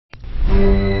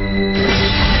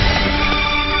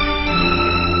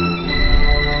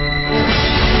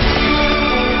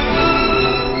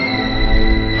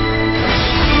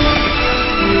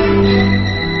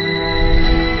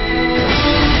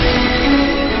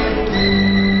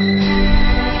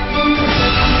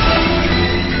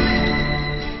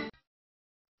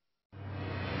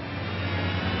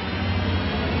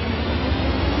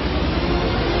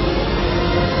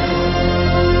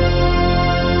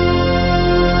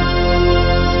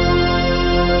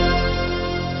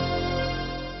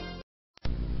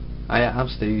I'm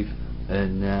Steve,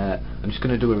 and I'm just going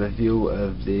to do a review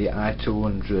of the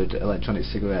i200 electronic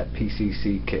cigarette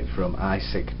PCC kit from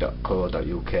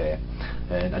i200.co.uk.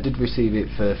 And I did receive it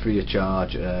for free of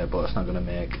charge, but it's not going to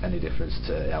make any difference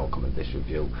to the outcome of this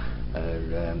review.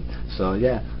 So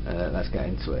yeah, let's get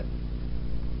into it.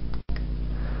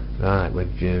 Right,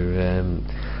 with your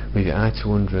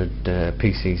i200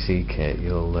 PCC kit,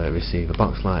 you'll receive a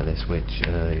box like this, which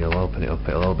you'll open it up.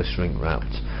 It'll all be shrink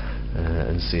wrapped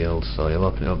and sealed, so you'll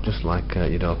open it up just like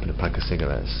you'd open a pack of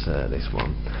cigarettes, this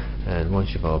one. And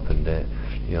once you've opened it,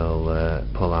 you'll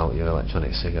pull out your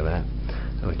electronic cigarette,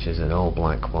 which is an all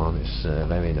black one. It's a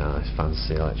very nice,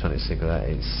 fancy electronic cigarette.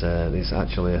 It's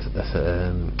actually a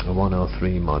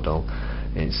 103 model.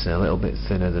 It's a little bit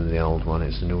thinner than the old one.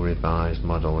 It's a new revised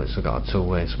model. It's got a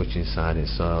two-way switch inside it,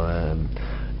 so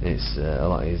it's a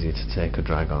lot easier to take a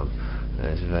drag on.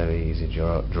 It's a very easy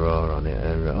drawer on it,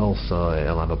 and also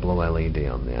it'll have a blue LED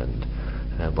on the end.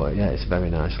 But yeah, it's a very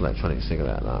nice electronic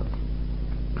cigarette, that.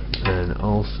 And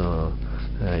also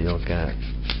you'll get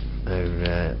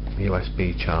a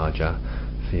USB charger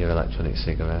for your electronic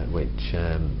cigarette, which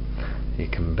you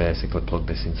can basically plug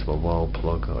this into a wall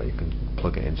plug, or you can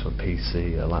plug it into a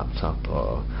PC, a laptop,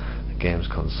 or a games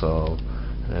console.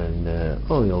 And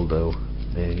all you'll do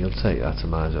is you'll take your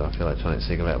atomizer off your electronic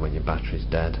cigarette when your battery's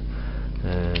dead,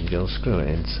 and you'll screw it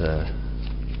into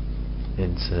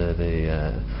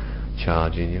the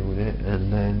charging unit.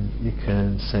 And then you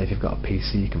can, say if you've got a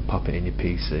PC, you can pop it in your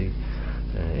PC,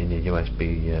 in your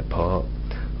USB port.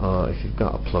 Or if you've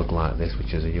got a plug like this,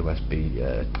 which is a USB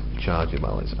charger,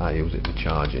 well, I use it for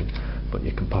charging, but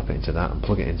you can pop it into that and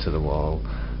plug it into the wall.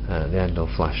 The end will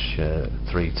flash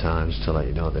 3 times to let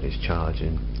you know that it's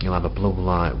charging. You'll have a blue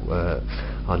light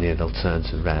on here. It'll turn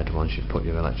to red once you put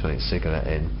your electronic cigarette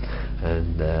in,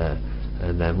 and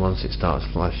then once it starts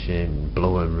flashing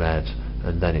blue and red,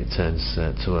 and then it turns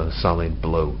to a solid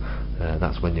blue,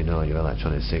 that's when you know your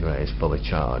electronic cigarette is fully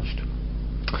charged.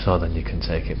 So then you can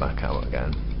take it back out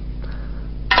again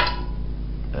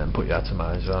and put your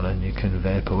atomizer on, and you can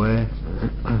vape away.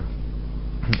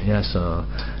 Yeah, so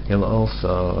you'll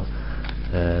also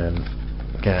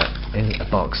get in a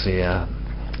box here,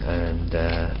 and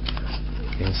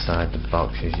inside the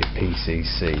box is your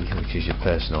PCC, which is your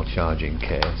personal charging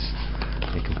case.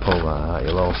 You can pull that out.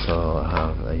 You'll also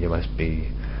have a USB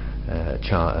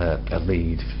a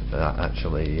lead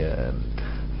actually.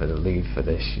 For the lead for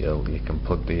this, you can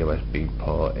plug the USB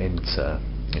port into,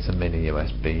 it's a mini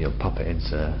USB, you'll pop it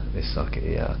into this socket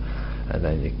here, and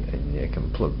then you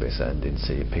can plug this end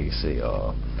into your PC,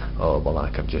 or well,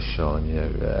 like I've just shown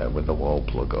you, with the wall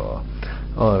plug, or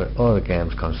a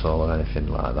games console, or anything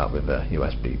like that with a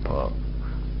USB port.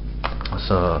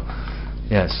 So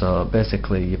yeah, so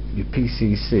basically your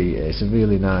PCC, it's a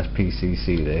really nice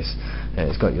PCC this.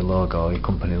 It's got your logo, your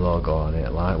company logo on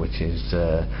it, like, which is,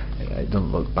 it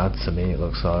doesn't look bad to me, it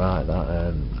looks alright,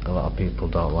 that. A lot of people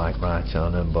don't like writing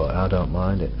on them, but I don't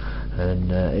mind it. And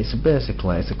it's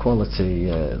a quality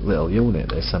little unit,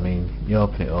 this. I mean, you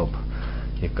open it up,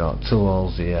 you've got 2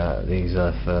 holes here. These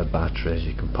are for batteries.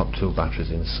 You can pop 2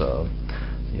 batteries in, so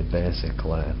you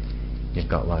basically, you've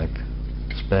got like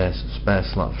spare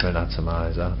slot for an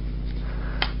atomizer.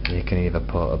 You can either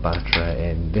put a battery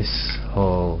in this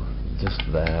hole just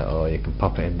there, or you can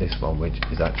pop it in this one, which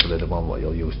is actually the one what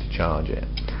you'll use to charge it.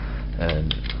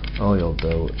 And all you'll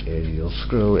do is you'll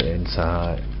screw it in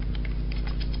tight.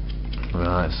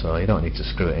 Right, so you don't need to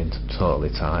screw it in totally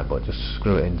tight, but just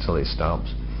screw it in until it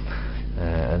stops.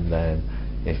 And then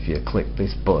if you click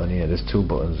this button here, there's 2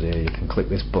 buttons here, you can click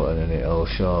this button and it'll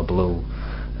show a blue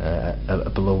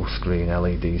screen,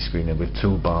 LED screen, with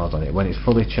 2 bars on it. When it's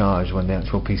fully charged, when the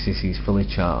actual PCC is fully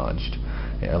charged,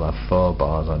 it'll have 4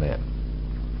 bars on it.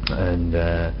 And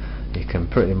you can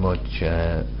pretty much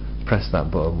press that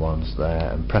button once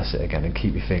there, and press it again, and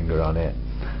keep your finger on it,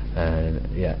 and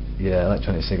yeah, your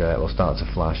electronic cigarette will start to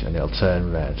flash, and it'll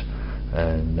turn red,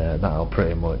 and that'll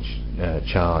pretty much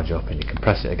charge up, and you can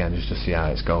press it again just to see how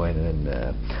it's going. And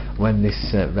when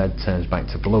this red turns back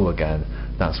to blue again,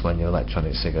 that's when your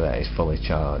electronic cigarette is fully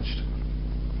charged.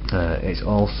 It's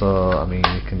also, I mean,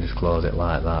 you can just close it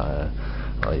like that,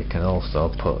 or you can also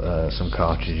put some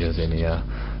cartridges in here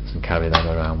and carry them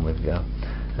around with you.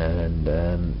 And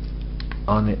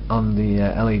on the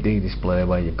LED display,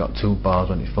 where you've got 2 bars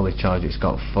when it's fully charged, it's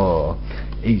got 4.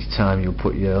 Each time you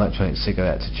put your electronic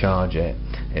cigarette to charge it,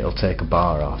 it'll take a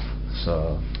bar off,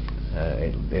 so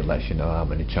it lets you know how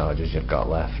many charges you've got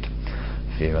left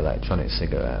for your electronic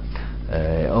cigarette.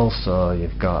 Also,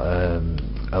 you've got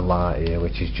a light here,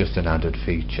 which is just an added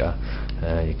feature.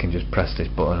 You can just press this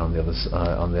button on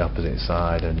the opposite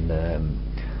side, and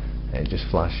it just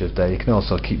flashes there. You can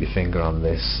also keep your finger on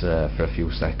this for a few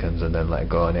seconds and then let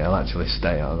go, and it'll actually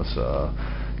stay on, so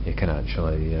you can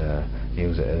actually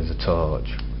use it as a torch.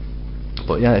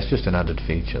 But yeah, it's just an added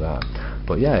feature, that.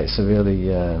 But yeah, it's a really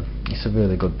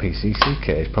good PCC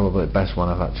kit. It's probably the best one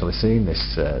I've actually seen,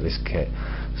 this kit.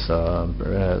 So I'm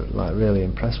like really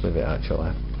impressed with it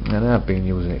actually, and I've been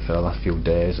using it for the last few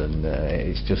days, and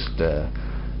it's just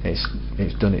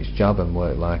it's done its job and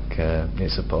worked like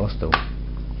it's supposed to.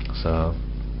 So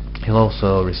you'll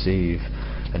also receive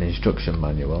an instruction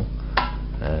manual.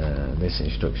 This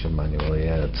instruction manual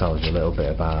here tells you a little bit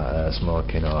about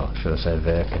smoking, or should I say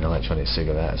vaping, electronic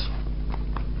cigarettes.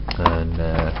 And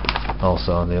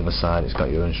also on the other side it's got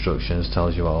your instructions,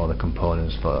 tells you what all the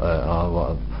components are,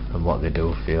 what they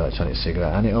do for your electronic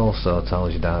cigarette. And it also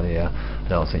tells you down here, I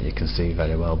don't think you can see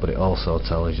very well, but it also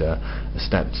tells you a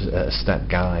step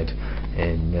guide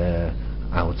in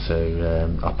how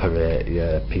to operate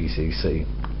your PCC.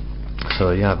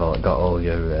 So you have got all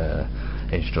your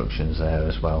instructions there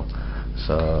as well.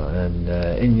 So, and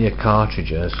in your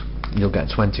cartridges you'll get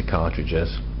 20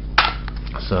 cartridges.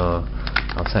 So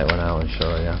I'll take one out and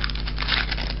show you.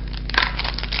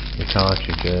 Your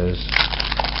cartridges,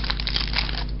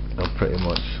 they'll pretty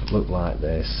much look like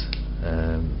this.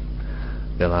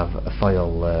 They'll have a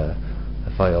foil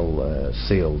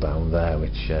seal down there,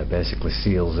 which basically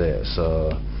seals it,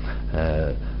 so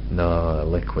no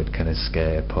liquid can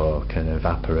escape or can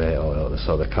evaporate, or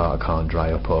so the card can't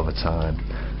dry up over time.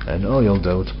 And all you'll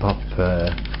do to put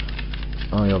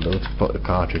the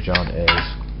cartridge on is,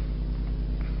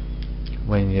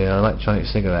 when your electronic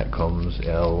cigarette comes,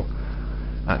 it'll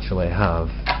actually have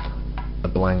a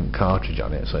blank cartridge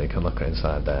on it, so you can look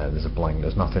inside there. There's a blank,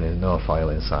 there's nothing, no foil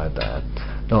inside there.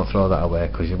 Don't throw that away,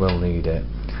 because you will need it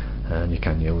and you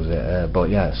can use it. But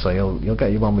yeah, so you'll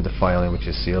get your one with the foil in, which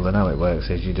is sealed, and how it works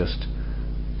is you just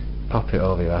pop it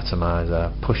over your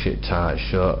atomizer, push it tight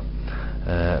shut.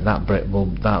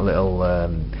 That little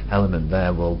element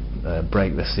there will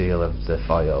break the seal of the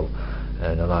foil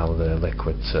and allow the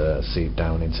liquid to seep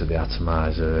down into the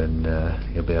atomizer, and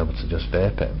you'll be able to just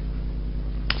vape it.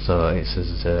 So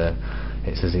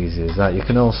it's as easy as that. You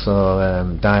can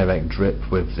also direct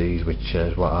drip with these, which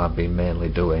is what I've been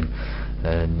mainly doing,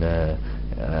 and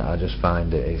I just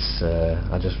find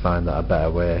that a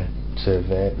better way to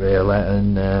vape really.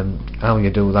 And how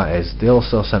you do that is, they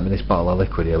also sent me this bottle of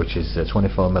liquid here, which is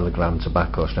 24mg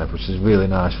tobacco strength, which is a really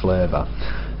nice flavour.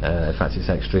 In fact, it's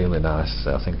extremely nice.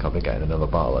 I think I'll be getting another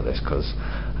bottle of this, because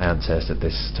I haven't tasted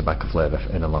this tobacco flavour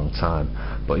in a long time.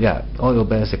 But yeah, all you'll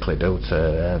basically do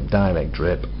to direct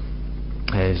drip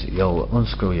is you'll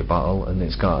unscrew your bottle, and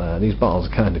it's got these bottles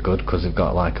are kind of good because they've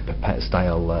got like a pipette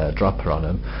style dropper on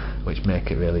them, which make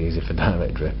it really easy for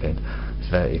direct dripping.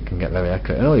 You can get very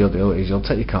accurate. And all you'll do is you'll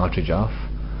take your cartridge off,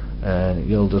 and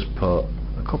you'll just put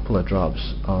a couple of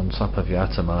drops on top of your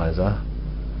atomizer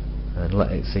and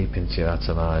let it seep into your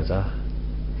atomizer,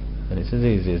 and it's as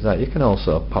easy as that. You can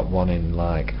also pop one in,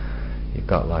 like you've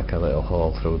got like a little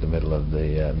hole through the middle of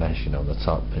the meshing on the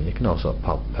top, and you can also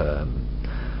pop a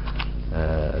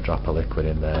drop of liquid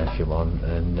in there if you want,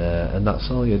 and that's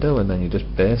all you do. And then you just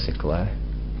basically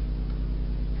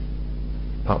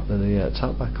pop the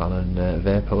top back on and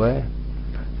vape away,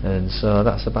 and so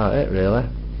that's about it really.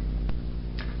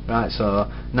 Right, so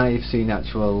now you've seen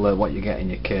actual what you get in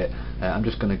your kit, I'm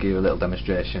just going to give you a little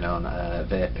demonstration on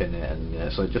vaping,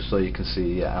 and so just so you can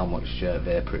see how much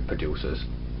vapour it produces.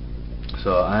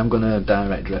 So I'm going to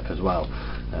direct drip as well,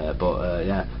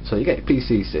 yeah, so you get your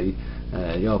PCC,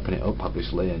 you open it up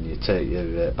obviously, and you take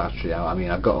your battery out. I mean,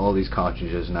 I've got all these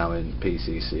cartridges now in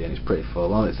PCC and it's pretty full.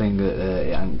 The only thing that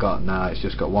it hasn't got now, it's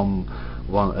just got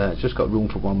it's just got room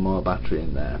for one more battery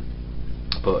in there.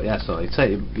 But yeah, so you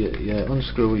take you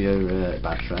unscrew your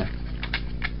battery,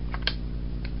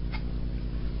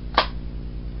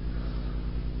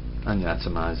 and your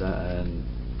atomizer, and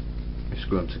you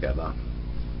screw them together.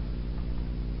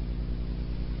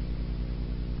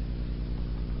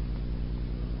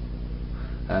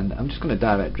 And I'm just going to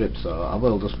direct drip, so I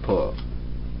will just put a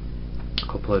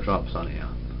couple of drops on here.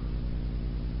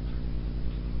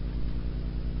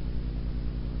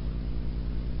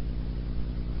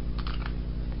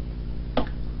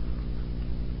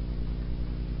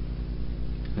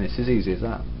 And it's as easy as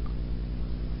that.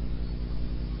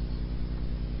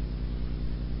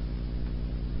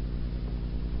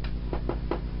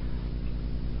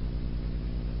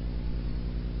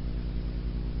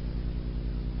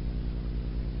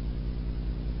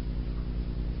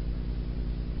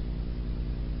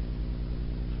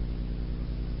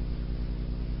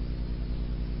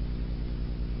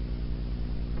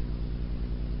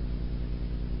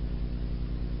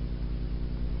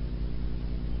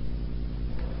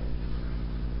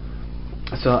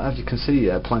 So as you can see,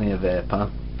 plenty of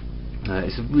vapour.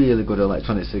 It's a really good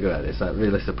electronic cigarette. That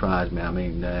really surprised me. I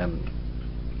mean,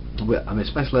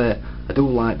 especially I do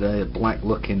like the black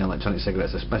looking electronic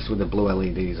cigarettes, especially with the blue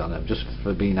LEDs on them, just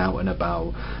for being out and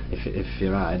about. If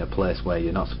you're out in a place where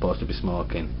you're not supposed to be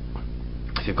smoking,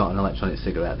 if you've got an electronic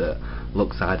cigarette that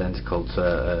looks identical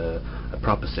to a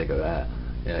proper cigarette,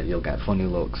 you'll get funny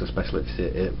looks, especially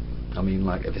if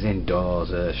if it's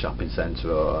indoors, a shopping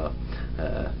centre, or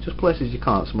just places you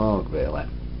can't smoke really.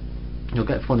 You'll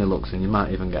get funny looks, and you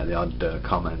might even get the odd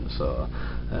comment. So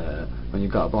when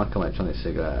you've got a black electronic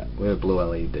cigarette with a blue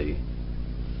LED,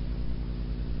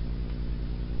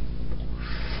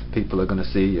 people are going to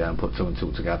see you and put two and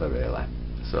two together really.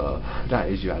 So that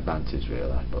is your advantage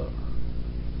really. But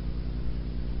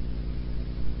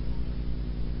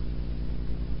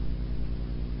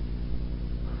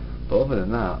other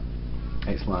than that,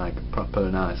 it's like a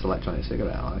proper nice electronic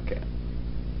cigarette. I like it.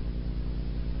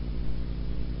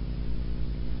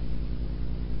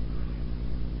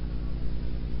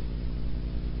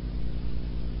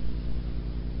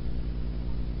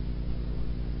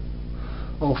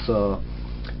 Also,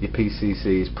 your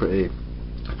PCC is pretty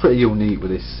unique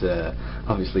with this.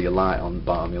 Obviously, your light on the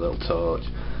bottom, your little torch,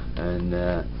 and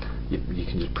you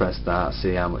can just press that,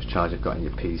 see how much charge you've got in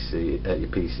your PCC,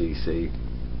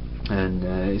 and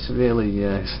it's a really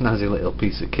snazzy little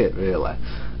piece of kit, really.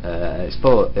 It's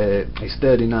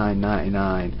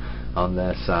 $39.99 on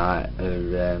their site.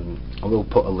 I will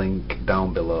put a link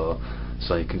down below,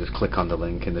 so you can just click on the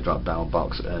link in the drop down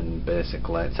box and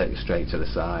basically take you straight to the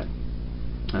site.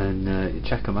 And you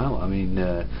check them out. I mean,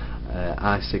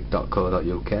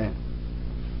 i200.co.uk.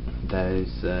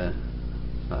 That's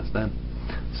them.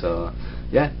 So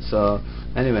yeah. So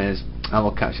anyways, I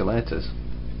will catch you later.